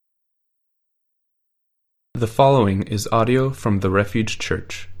The following is audio from the Refuge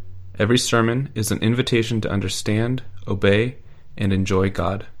Church. Every sermon is an invitation to understand, obey, and enjoy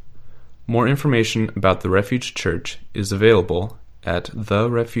God. More information about the Refuge Church is available at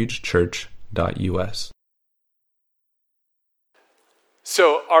therefugechurch.us.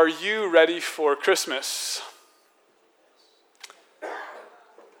 So, are you ready for Christmas?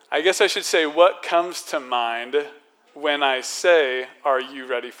 I guess I should say, what comes to mind when I say, are you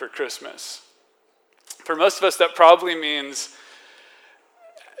ready for Christmas? For most of us, that probably means,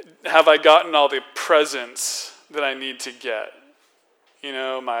 have I gotten all the presents that I need to get? You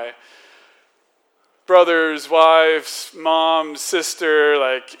know, my brothers, wives, mom, sister,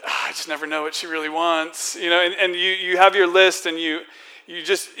 I just never know what she really wants. You know, and you have your list and you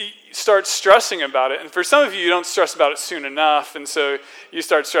start stressing about it. And for some of you don't stress about it soon enough. And so you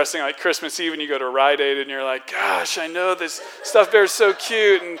start stressing like Christmas Eve and you go to Rite Aid and you're like, gosh, I know this stuffed bear is so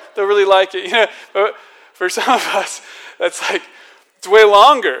cute and they'll really like it. You know, but for some of us, that's it's way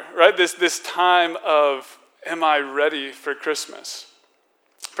longer, right? This time of, am I ready for Christmas?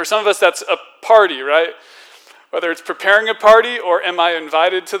 For some of us, that's a party, right? Whether it's preparing a party or am I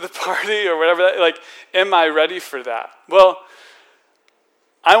invited to the party or whatever, am I ready for that? Well,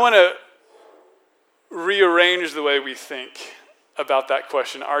 I want to rearrange the way we think about that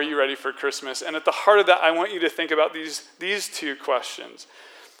question, are you ready for Christmas? And at the heart of that, I want you to think about these two questions.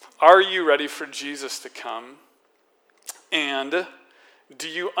 Are you ready for Jesus to come? And do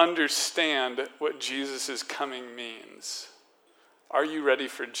you understand what Jesus' coming means? Are you ready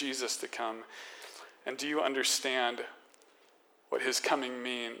for Jesus to come? And do you understand what his coming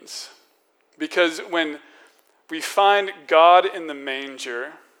means? Because when we find God in the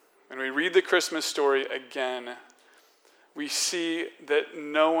manger, and we read the Christmas story again, we see that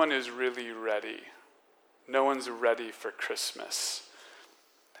no one is really ready. No one's ready for Christmas.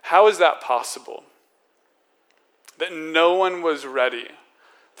 How is that possible? That no one was ready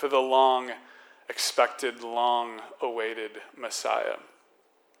for the long-expected, long-awaited Messiah.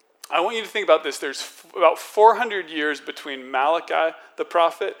 I want you to think about this. There's about 400 years between Malachi the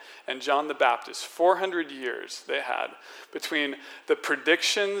prophet and John the Baptist. 400 years they had between the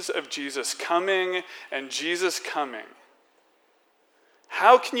predictions of Jesus coming and Jesus coming.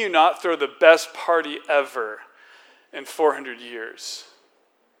 How can you not throw the best party ever in 400 years?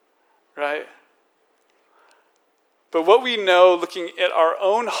 Right? But what we know looking at our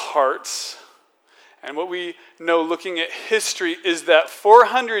own hearts and what we know looking at history is that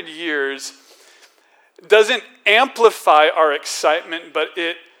 400 years doesn't amplify our excitement, but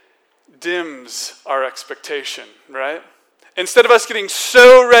it dims our expectation, right? Instead of us getting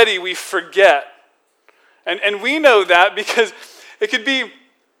so ready, we forget. And we know that because it could be,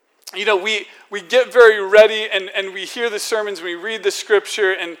 you know, we get very ready and we hear the sermons, we read the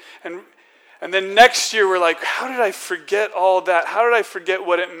scripture, and then next year we're like, how did I forget all that? How did I forget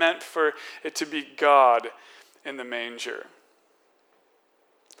what it meant for it to be God in the manger?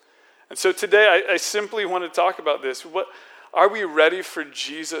 And so today I simply want to talk about this. What are we ready for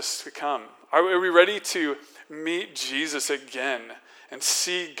Jesus to come? Are we ready to meet Jesus again and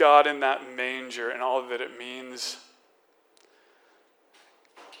see God in that manger and all that it means?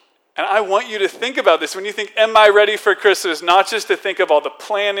 And I want you to think about this when you think, am I ready for Christmas? Not just to think of all the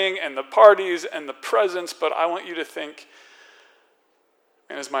planning and the parties and the presents, but I want you to think,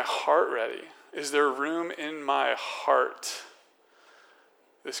 man, is my heart ready? Is there room in my heart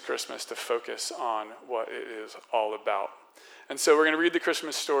this Christmas to focus on what it is all about? And so we're going to read the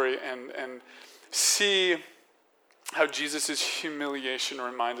Christmas story and see how Jesus' humiliation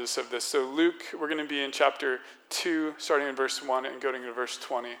reminds us of this. So Luke, we're going to be in chapter 2, starting in verse 1 and going to verse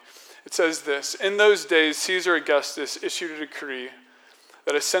 20. It says this: In those days, Caesar Augustus issued a decree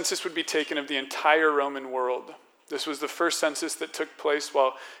that a census would be taken of the entire Roman world. This was the first census that took place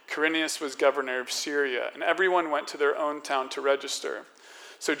while Quirinius was governor of Syria, and everyone went to their own town to register.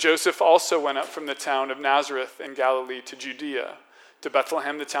 So Joseph also went up from the town of Nazareth in Galilee to Judea, to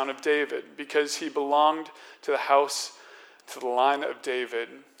Bethlehem, the town of David, because he belonged to the line of David.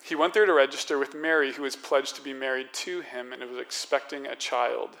 He went there to register with Mary, who was pledged to be married to him and was expecting a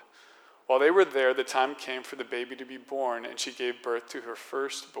child. While they were there, the time came for the baby to be born, and she gave birth to her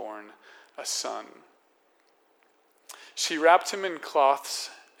firstborn, a son. She wrapped him in cloths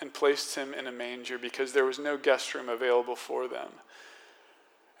and placed him in a manger because there was no guest room available for them.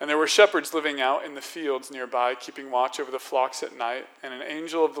 And there were shepherds living out in the fields nearby, keeping watch over the flocks at night. And an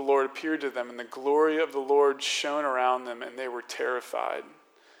angel of the Lord appeared to them, and the glory of the Lord shone around them, and they were terrified.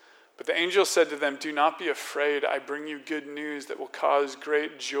 But the angel said to them, "Do not be afraid. I bring you good news that will cause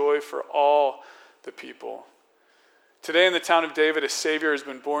great joy for all the people. Today in the town of David, a Savior has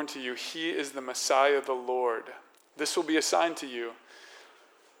been born to you. He is the Messiah, the Lord. This will be a sign to you.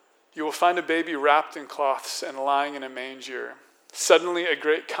 You will find a baby wrapped in cloths and lying in a manger." Suddenly a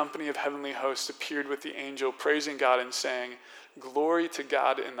great company of heavenly hosts appeared with the angel, praising God and saying, "Glory to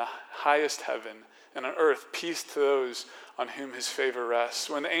God in the highest heaven, and on earth peace to those on whom his favor rests."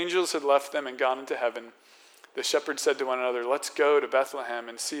 When the angels had left them and gone into heaven, the shepherds said to one another, "Let's go to Bethlehem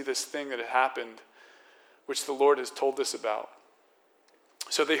and see this thing that had happened, which the Lord has told us about."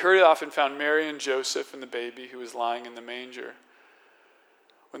 So they hurried off and found Mary and Joseph and the baby who was lying in the manger.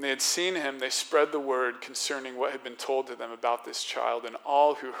 When they had seen him, they spread the word concerning what had been told to them about this child, and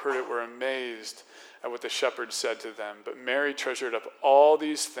all who heard it were amazed at what the shepherds said to them. But Mary treasured up all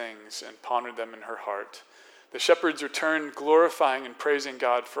these things and pondered them in her heart. The shepherds returned, glorifying and praising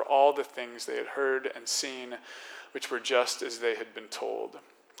God for all the things they had heard and seen, which were just as they had been told.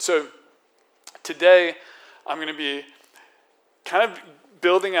 So today, I'm going to be kind of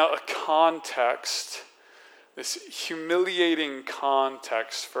building out a context, this humiliating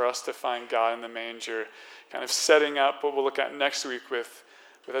context for us to find God in the manger, kind of setting up what we'll look at next week with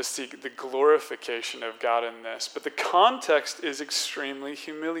us see the glorification of God in this. But the context is extremely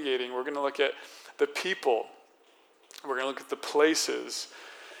humiliating. We're going to look at the people. We're going to look at the places,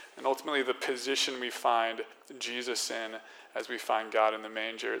 and ultimately the position we find Jesus in as we find God in the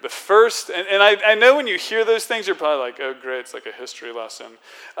manger. The first, and I know when you hear those things, you're probably like, oh great, it's like a history lesson.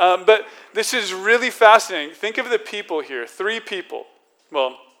 But this is really fascinating. Think of the people here, 3 people.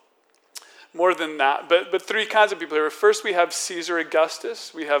 Well, more than that, but 3 kinds of people here. First we have Caesar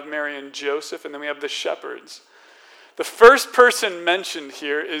Augustus, we have Mary and Joseph, and then we have the shepherds. The first person mentioned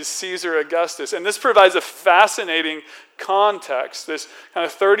here is Caesar Augustus, and this provides a fascinating context, this kind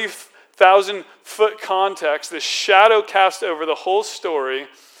of 30,000-foot context. The shadow cast over the whole story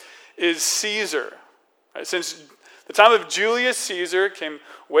is Caesar. Right? Since the time of Julius Caesar came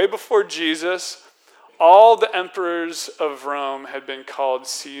way before Jesus, all the emperors of Rome had been called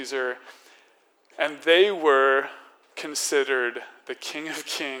Caesar, and they were considered the King of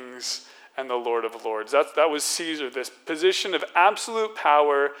Kings and the Lord of Lords. That was Caesar, this position of absolute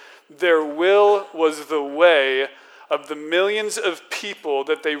power. Their will was the way of the millions of people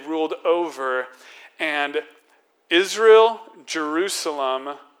that they ruled over. And Israel,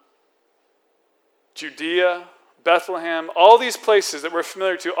 Jerusalem, Judea, Bethlehem, all these places that we're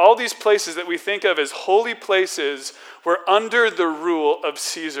familiar to, all these places that we think of as holy places were under the rule of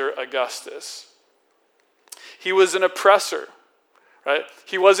Caesar Augustus. He was an oppressor, right?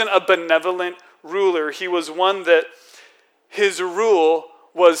 He wasn't a benevolent ruler. He was one that his rule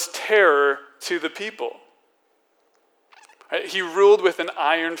was terror to the people. Right? He ruled with an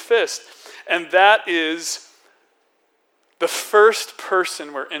iron fist. And that is the first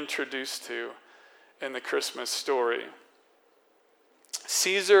person we're introduced to in the Christmas story.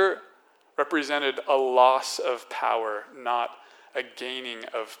 Caesar represented a loss of power, not a gaining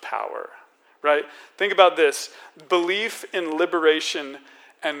of power. Right? Think about this. Belief in liberation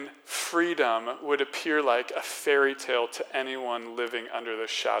and freedom would appear like a fairy tale to anyone living under the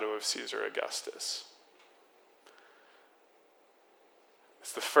shadow of Caesar Augustus.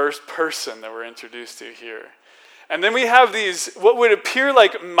 It's the first person that we're introduced to here. And then we have these, what would appear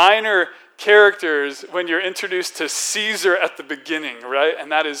like minor characters when you're introduced to Caesar at the beginning, right?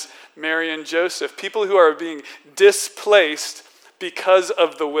 And that is Mary and Joseph, people who are being displaced because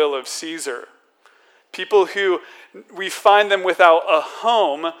of the will of Caesar. People who we find them without a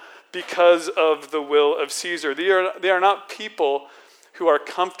home because of the will of Caesar. They are not people who are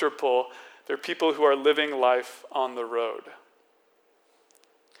comfortable. They're people who are living life on the road.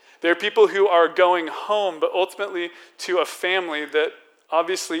 They're people who are going home, but ultimately to a family that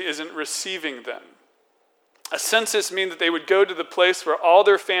obviously isn't receiving them. A census means that they would go to the place where all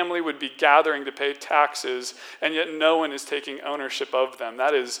their family would be gathering to pay taxes, and yet no one is taking ownership of them.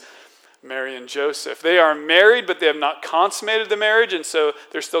 That is Mary and Joseph. They are married, but they have not consummated the marriage, and so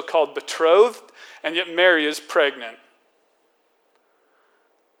they're still called betrothed, and yet Mary is pregnant.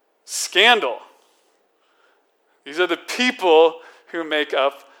 Scandal. These are the people who make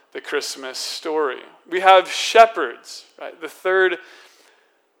up the Christmas story. We have shepherds, right? The third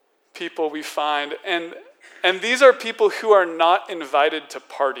people we find, and these are people who are not invited to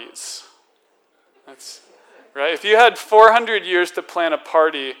parties. That's right. If you had 400 years to plan a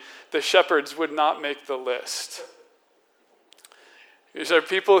party, the shepherds would not make the list. These are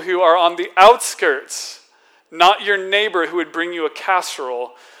people who are on the outskirts, not your neighbor who would bring you a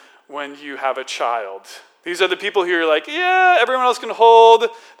casserole when you have a child. These are the people who are like, yeah, everyone else can hold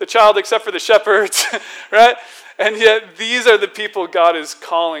the child except for the shepherds, right? And yet these are the people God is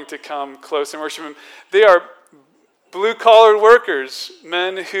calling to come close and worship him. They are blue-collar workers,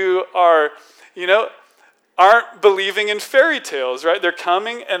 men who are, aren't believing in fairy tales, right? They're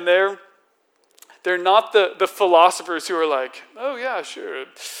coming and they're not the philosophers who are like, oh yeah, sure,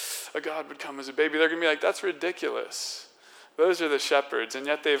 a God would come as a baby. They're going to be like, that's ridiculous. Those are the shepherds, and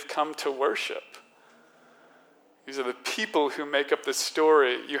yet they've come to worship. These are the people who make up the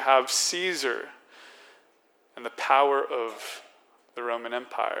story. You have Caesar and the power of the Roman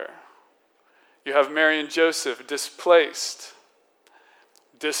Empire. You have Mary and Joseph displaced,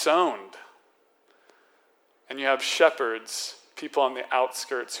 disowned. And you have shepherds, people on the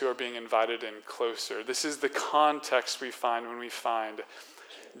outskirts who are being invited in closer. This is the context we find when we find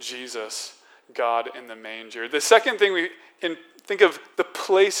Jesus, God in the manger. The second thing think of the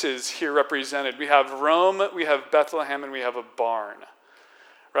places here represented. We have Rome, we have Bethlehem, and we have a barn.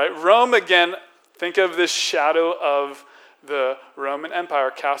 Right? Rome, again, think of this shadow of the Roman Empire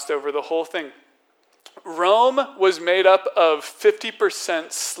cast over the whole thing. Rome was made up of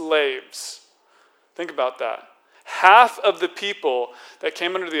 50% slaves. Think about that. Half of the people that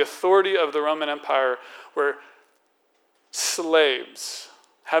came under the authority of the Roman Empire were slaves,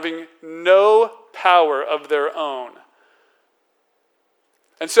 having no power of their own.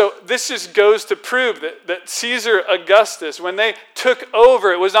 And so this just goes to prove that Caesar Augustus, when they took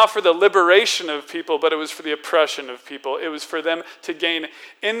over, it was not for the liberation of people, but it was for the oppression of people. It was for them to gain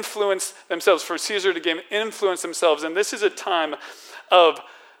influence themselves, for Caesar to gain influence themselves. And this is a time of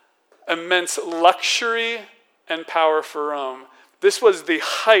immense luxury and power for Rome. This was the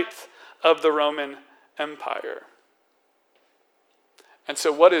height of the Roman Empire. And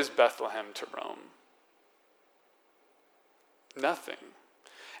so what is Bethlehem to Rome? Nothing.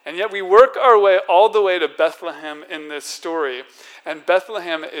 And yet we work our way all the way to Bethlehem in this story, and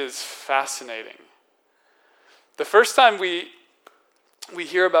Bethlehem is fascinating. The first time we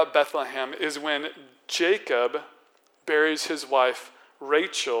hear about Bethlehem is when Jacob buries his wife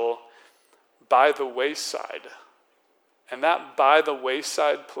Rachel by the wayside. And that by the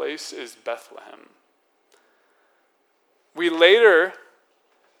wayside place is Bethlehem. We later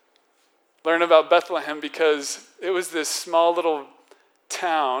learn about Bethlehem because it was this small little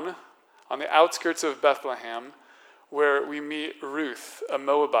town on the outskirts of Bethlehem where we meet Ruth, a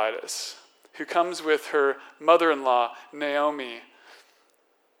Moabitess, who comes with her mother-in-law, Naomi,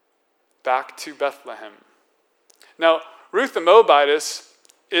 back to Bethlehem. Now, Ruth the Moabitess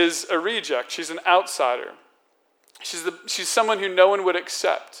is a reject. She's an outsider. She's someone who no one would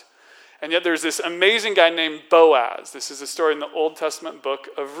accept. And yet there's this amazing guy named Boaz. This is a story in the Old Testament book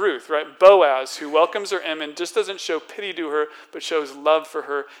of Ruth, right? Boaz, who welcomes her in and just doesn't show pity to her, but shows love for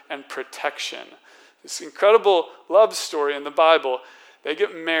her and protection. This incredible love story in the Bible. They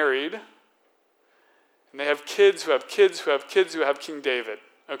get married, and they have kids who have kids who have kids who have King David,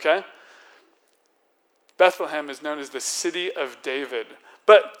 okay? Bethlehem is known as the city of David.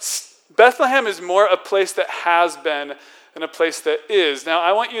 But Bethlehem is more a place that has been than a place that is. Now,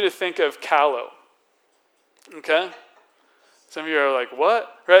 I want you to think of Callow, okay? Some of you are like,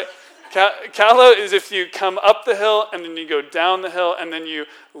 what? Right? Callow is if you come up the hill, and then you go down the hill, and then you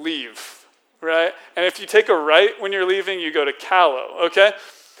leave, right? And if you take a right when you're leaving, you go to Callow, okay?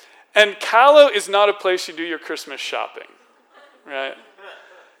 And Callow is not a place you do your Christmas shopping, right?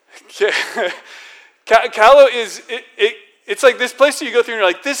 Callow is, it's like this place that you go through and you're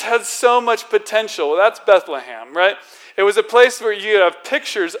like, this has so much potential. Well, that's Bethlehem, right? It was a place where you have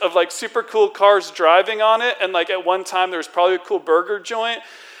pictures of like super cool cars driving on it, and like at one time there was probably a cool burger joint.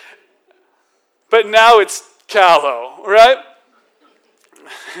 But now it's Callow, right?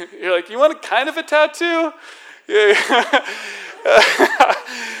 You're like, you want a kind of a tattoo? Yeah.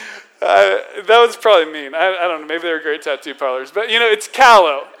 That was probably mean. I don't know. Maybe they were great tattoo parlors, but it's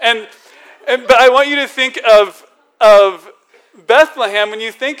Callow. But I want you to think of Bethlehem when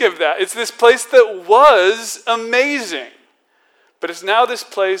you think of that. It's this place that was amazing, but it's now this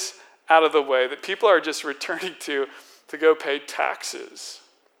place out of the way that people are just returning to go pay taxes.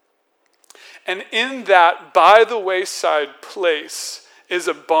 And in that by the wayside place is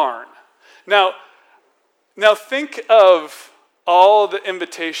a barn. Now think of all the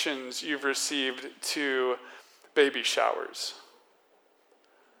invitations you've received to baby showers.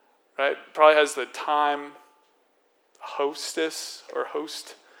 Right? Probably has the time hostess or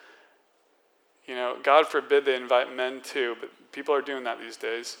host. God forbid they invite men too, but people are doing that these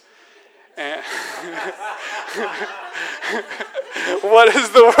days. And what has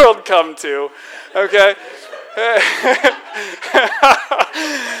the world come to? Okay?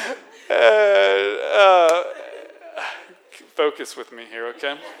 Focus with me here,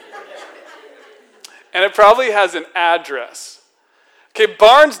 okay? And it probably has an address. Okay,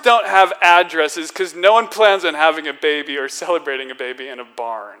 barns don't have addresses because no one plans on having a baby or celebrating a baby in a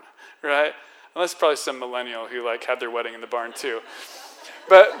barn, right? Unless probably some millennial who had their wedding in the barn too.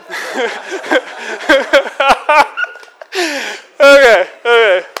 But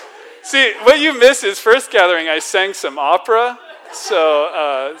okay. See, what you miss is first gathering. I sang some opera,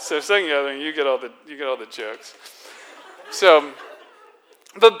 so second gathering you get all the jokes. So,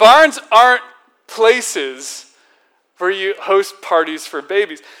 but barns aren't places where you host parties for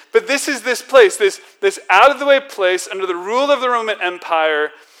babies. But this is this place, this out-of-the-way place under the rule of the Roman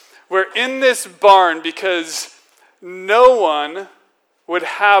Empire, where in this barn, because no one would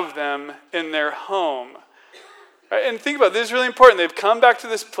have them in their home. Right? And think about it, this is really important. They've come back to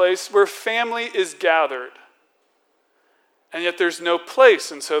this place where family is gathered. And yet there's no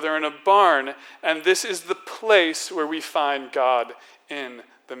place, and so they're in a barn, and this is the place where we find God in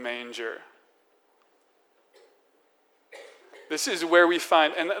the manger. This is where we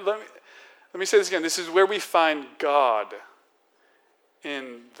find, and let me say this again, this is where we find God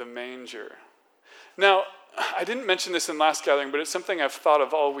in the manger. Now, I didn't mention this in last gathering, but it's something I've thought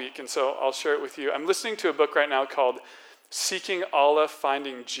of all week, and so I'll share it with you. I'm listening to a book right now called Seeking Allah,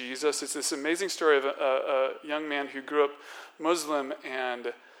 Finding Jesus. It's this amazing story of a young man who grew up Muslim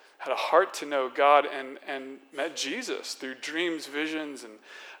and had a heart to know God and met Jesus through dreams, visions,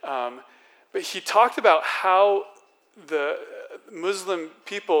 and but he talked about how the Muslim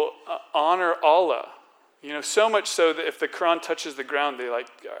people honor Allah, so much so that if the Quran touches the ground, they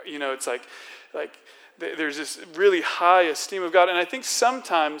it's like there's this really high esteem of God. And I think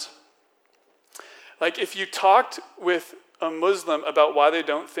sometimes, if you talked with a Muslim about why they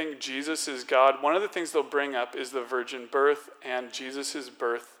don't think Jesus is God, one of the things they'll bring up is the virgin birth and Jesus'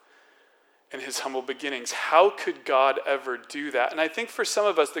 birth and his humble beginnings. How could God ever do that? And I think for some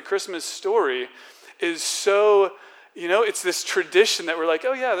of us, the Christmas story is so, it's this tradition that we're like,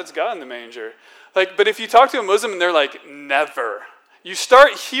 oh yeah, that's God in the manger. But if you talk to a Muslim and they're like, never. You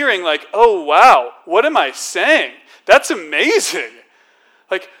start hearing oh wow, what am I saying? That's amazing.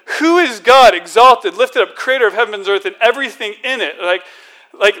 Who is God, exalted, lifted up, creator of heaven and earth and everything in it?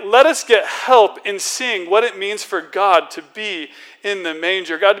 Let us get help in seeing what it means for God to be in the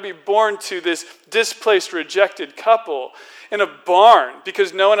manger, God to be born to this displaced, rejected couple in a barn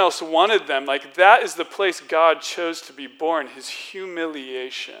because no one else wanted them. That is the place God chose to be born, his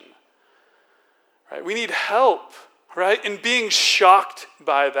humiliation. Right? We need help, right, in being shocked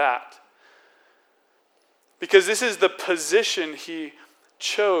by that. Because this is the position he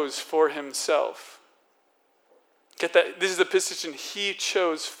chose for himself. Get that? This is the position he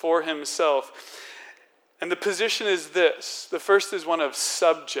chose for himself. And the position is this. The first is one of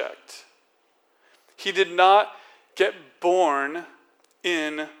subject. He did not get born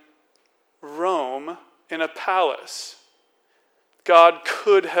in Rome in a palace. God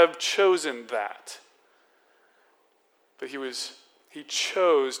could have chosen that. But he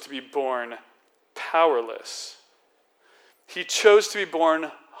chose to be born powerless. He chose to be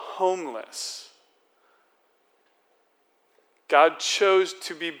born homeless. God chose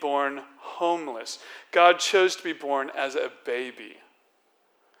to be born homeless. God chose to be born as a baby.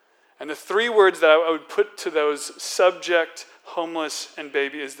 And the three words that I would put to those subject, homeless, and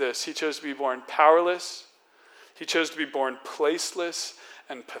baby is this. He chose to be born powerless. He chose to be born placeless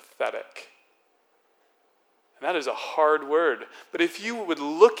and pathetic. And that is a hard word. But if you would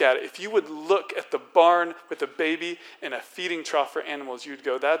look at it, if you would look at the barn with a baby and a feeding trough for animals, you'd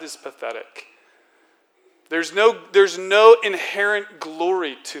go, that is pathetic. There's no inherent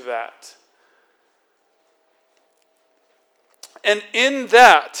glory to that. And in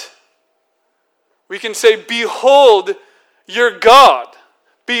that, we can say, behold your God.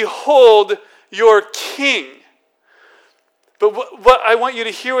 Behold your King. But what I want you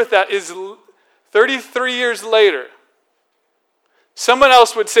to hear with that is 33 years later, someone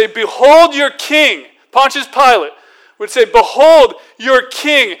else would say, behold your King. Pontius Pilate would say, behold your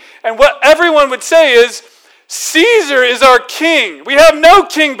King. And what everyone would say is, Caesar is our king. We have no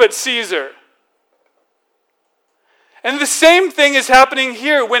king but Caesar. And the same thing is happening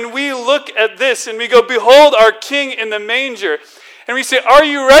here when we look at this and we go, behold our king in the manger. And we say, are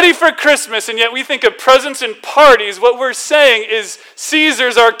you ready for Christmas? And yet we think of presents and parties. What we're saying is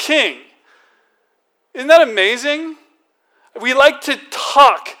Caesar's our king. Isn't that amazing? We like to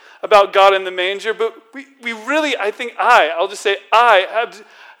talk about God in the manger, but we really, I'll just say I have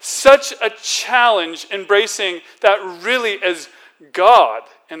such a challenge embracing that really as God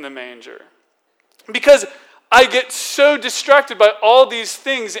in the manger. Because I get so distracted by all these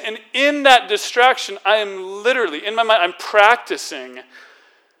things, and in that distraction, I am literally, in my mind, I'm practicing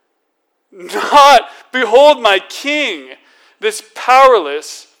not, behold my king, this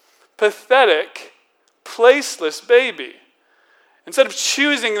powerless, pathetic, placeless baby. Instead of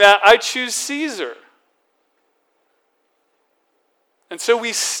choosing that, I choose Caesar. And so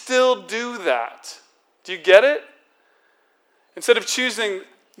we still do that. Do you get it? Instead of choosing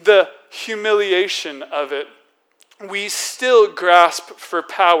the humiliation of it, we still grasp for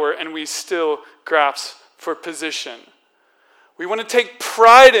power and we still grasp for position. We want to take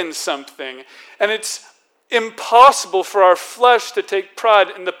pride in something, and it's impossible for our flesh to take pride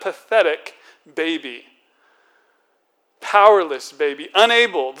in the pathetic baby. Powerless baby,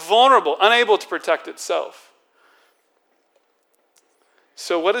 unable, vulnerable, unable to protect itself.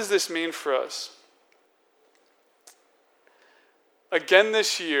 So what does this mean for us? Again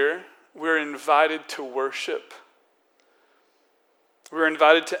this year, we're invited to worship. We're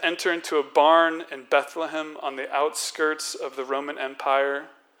invited to enter into a barn in Bethlehem on the outskirts of the Roman Empire.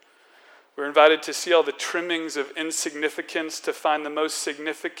 We're invited to see all the trimmings of insignificance to find the most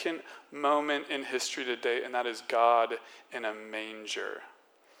significant moment in history to date, and that is God in a manger.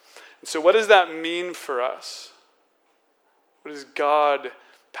 And so what does that mean for us? What is God,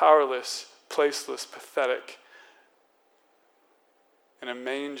 powerless, placeless, pathetic, in a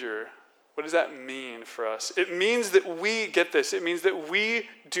manger? What does that mean for us? It means that we, get this, it means that we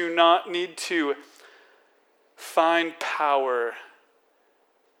do not need to find power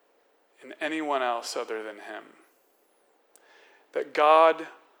in anyone else other than him. That God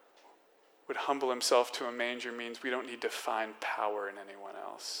would humble himself to a manger means we don't need to find power in anyone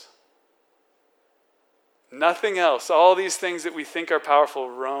else. Nothing else. All these things that we think are powerful,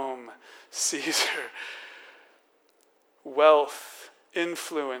 Rome, Caesar, wealth,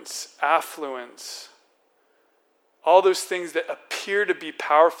 influence, affluence, all those things that appear to be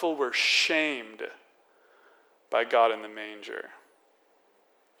powerful were shamed by God in the manger.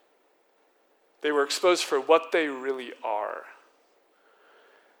 They were exposed for what they really are.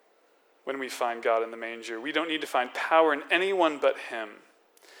 When we find God in the manger, we don't need to find power in anyone but him.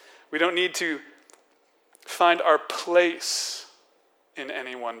 We don't need to find our place in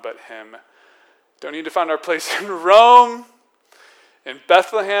anyone but him. Don't need to find our place in Rome, in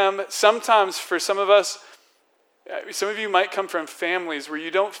Bethlehem. Sometimes for some of us, some of you might come from families where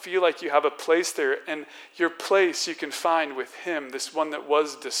you don't feel like you have a place there, and your place you can find with him, this one that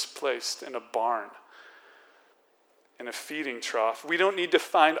was displaced in a barn, in a feeding trough. We don't need to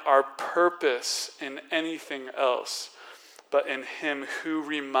find our purpose in anything else but in him who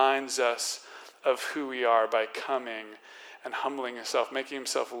reminds us of who we are by coming and humbling himself, making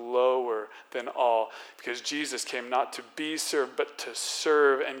himself lower than all, because Jesus came not to be served, but to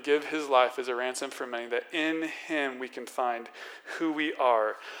serve and give his life as a ransom for many, that in him we can find who we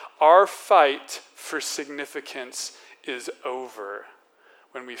are. Our fight for significance is over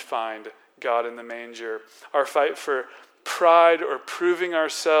when we find God in the manger. Our fight for pride or proving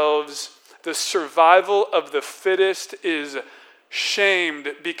ourselves, the survival of the fittest, is shamed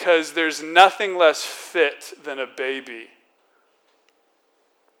because there's nothing less fit than a baby.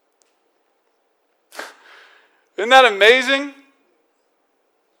 Isn't that amazing?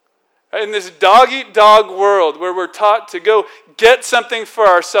 In this dog-eat-dog world where we're taught to go get something for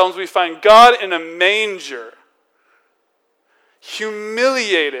ourselves, we find God in a manger,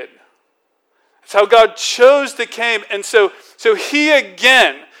 humiliated. That's how God chose to come. And so he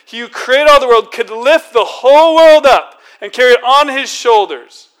again, he who created all the world, could lift the whole world up and carry it on his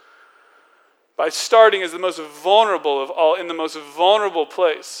shoulders by starting as the most vulnerable of all, in the most vulnerable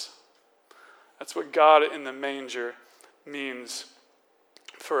place. That's what God in the manger means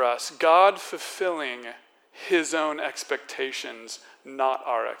for us. God fulfilling his own expectations, not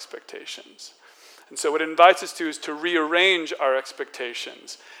our expectations. And so what it invites us to is to rearrange our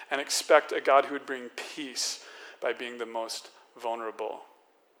expectations and expect a God who would bring peace by being the most vulnerable,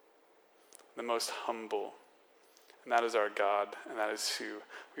 the most humble. And that is our God, and that is who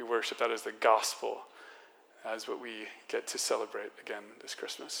we worship. That is the gospel. That is what we get to celebrate again this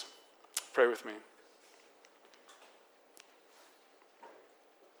Christmas. Pray with me.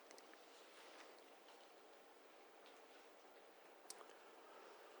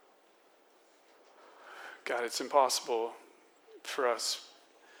 God, it's impossible for us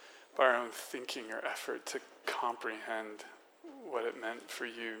by our own thinking or effort to comprehend what it meant for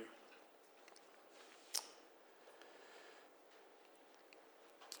you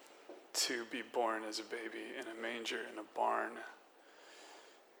to be born as a baby in a manger in a barn.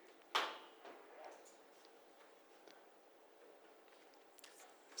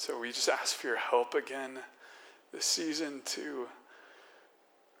 So we just ask for your help again this season to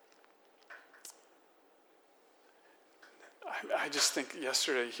I just think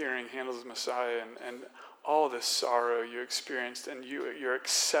yesterday hearing Handel's Messiah and all the sorrow you experienced, and you're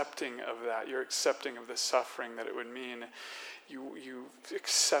accepting of that. You're accepting of the suffering that it would mean. You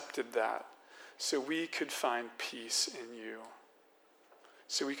accepted that so we could find peace in you.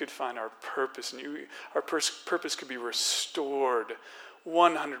 So we could find our purpose in you. Our purpose could be restored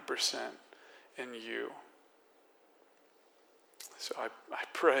 100% in you. So I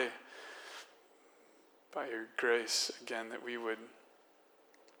pray by your grace, again, that we would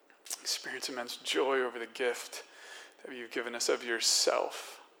experience immense joy over the gift that you've given us of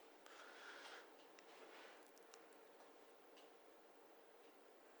yourself.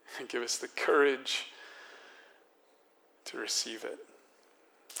 And give us the courage to receive it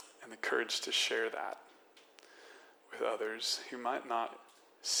and the courage to share that with others who might not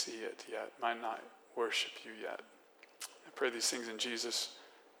see it yet, might not worship you yet. I pray these things in Jesus'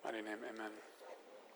 mighty name, amen.